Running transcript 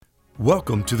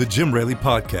Welcome to the Jim Raley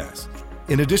Podcast.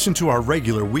 In addition to our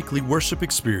regular weekly worship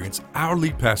experience, our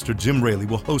lead pastor, Jim Raley,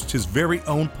 will host his very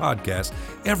own podcast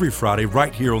every Friday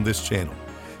right here on this channel.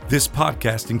 This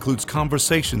podcast includes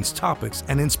conversations, topics,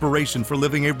 and inspiration for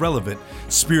living a relevant,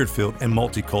 spirit-filled, and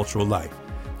multicultural life.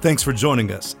 Thanks for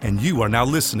joining us, and you are now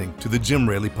listening to the Jim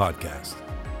Raley Podcast.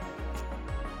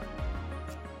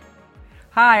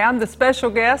 Hi, I'm the special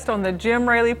guest on the Jim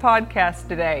Raley Podcast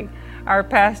today. Our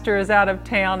pastor is out of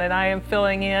town and I am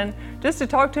filling in just to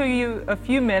talk to you a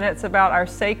few minutes about our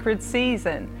sacred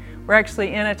season. We're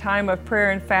actually in a time of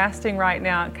prayer and fasting right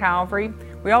now at Calvary.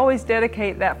 We always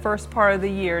dedicate that first part of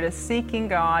the year to seeking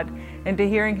God and to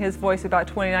hearing His voice about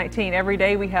 2019. Every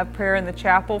day we have prayer in the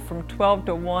chapel from 12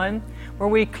 to 1 where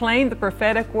we claim the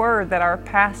prophetic word that our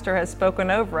pastor has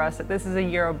spoken over us, that this is a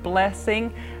year of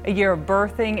blessing, a year of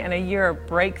birthing, and a year of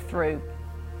breakthrough.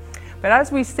 But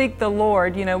as we seek the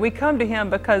Lord, we come to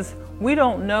Him because we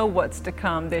don't know what's to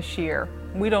come this year.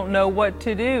 We don't know what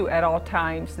to do at all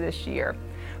times this year.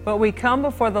 But we come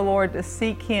before the Lord to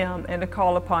seek Him and to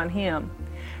call upon Him.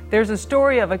 There's a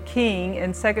story of a king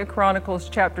in 2 Chronicles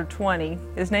chapter 20.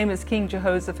 His name is King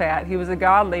Jehoshaphat. He was a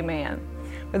godly man.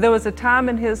 But there was a time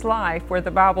in his life where the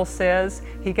Bible says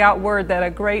he got word that a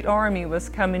great army was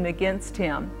coming against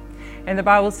him. And the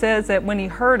Bible says that when he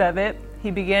heard of it,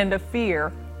 he began to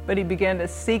fear. But he began to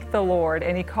seek the Lord,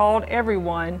 and he called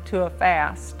everyone to a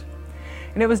fast.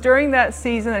 And it was during that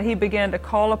season that he began to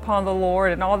call upon the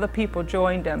Lord, and all the people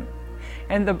joined him.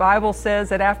 And the Bible says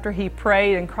that after he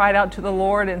prayed and cried out to the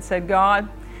Lord and said, God,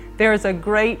 there is a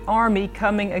great army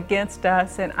coming against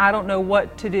us, and I don't know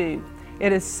what to do.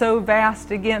 It is so vast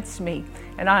against me,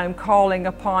 and I am calling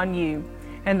upon you.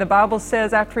 And the Bible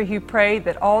says after he prayed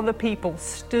that all the people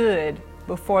stood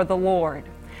before the Lord.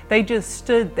 They just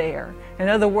stood there. In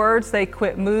other words, they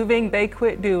quit moving, they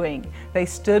quit doing. They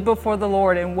stood before the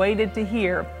Lord and waited to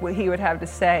hear what He would have to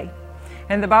say.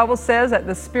 And the Bible says that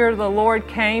the Spirit of the Lord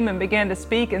came and began to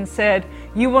speak and said,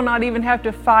 you will not even have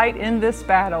to fight in this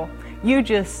battle. You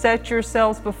just set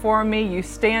yourselves before me, you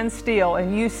stand still,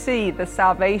 and you see the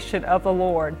salvation of the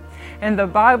Lord. And the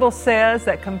Bible says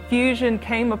that confusion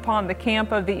came upon the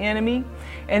camp of the enemy,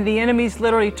 and the enemies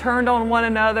literally turned on one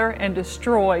another and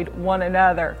destroyed one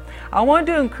another. I want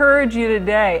to encourage you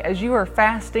today as you are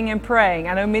fasting and praying.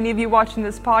 I know many of you watching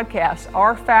this podcast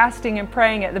are fasting and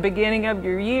praying at the beginning of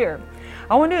your year.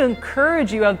 I want to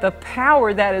encourage you of the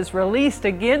power that is released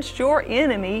against your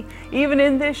enemy even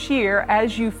in this year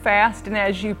as you fast and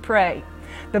as you pray.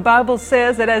 The Bible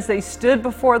says that as they stood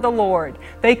before the Lord,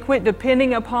 they quit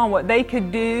depending upon what they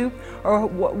could do or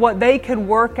what they could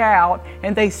work out,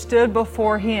 and they stood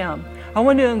before Him. I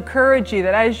want to encourage you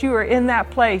that as you are in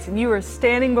that place and you are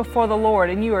standing before the Lord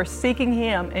and you are seeking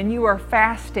Him and you are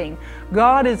fasting,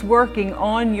 God is working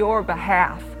on your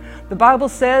behalf. The Bible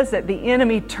says that the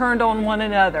enemy turned on one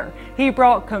another. He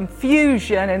brought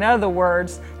confusion, in other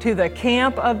words, to the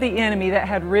camp of the enemy that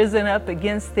had risen up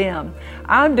against them.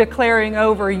 I'm declaring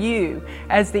over you,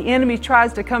 as the enemy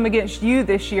tries to come against you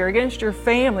this year, against your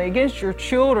family, against your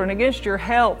children, against your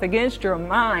health, against your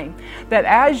mind, that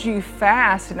as you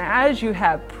fast and as you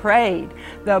have prayed,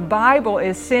 the Bible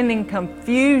is sending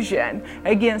confusion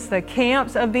against the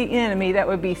camps of the enemy that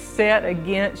would be set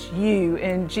against you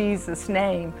in Jesus'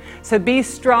 name. So be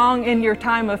strong in your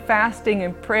time of fasting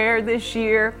and prayer this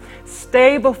year.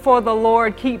 Stay before the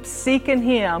Lord. Keep seeking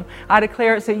Him. I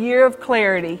declare it's a year of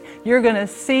clarity. You're going to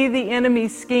see the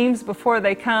enemy's schemes before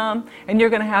they come, and you're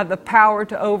going to have the power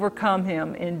to overcome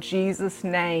him in Jesus'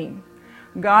 name.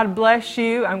 God bless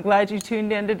you. I'm glad you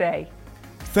tuned in today.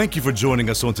 Thank you for joining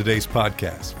us on today's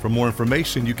podcast. For more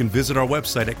information, you can visit our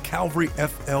website at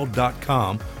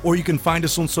calvaryfl.com, or you can find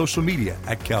us on social media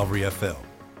at CalvaryFL.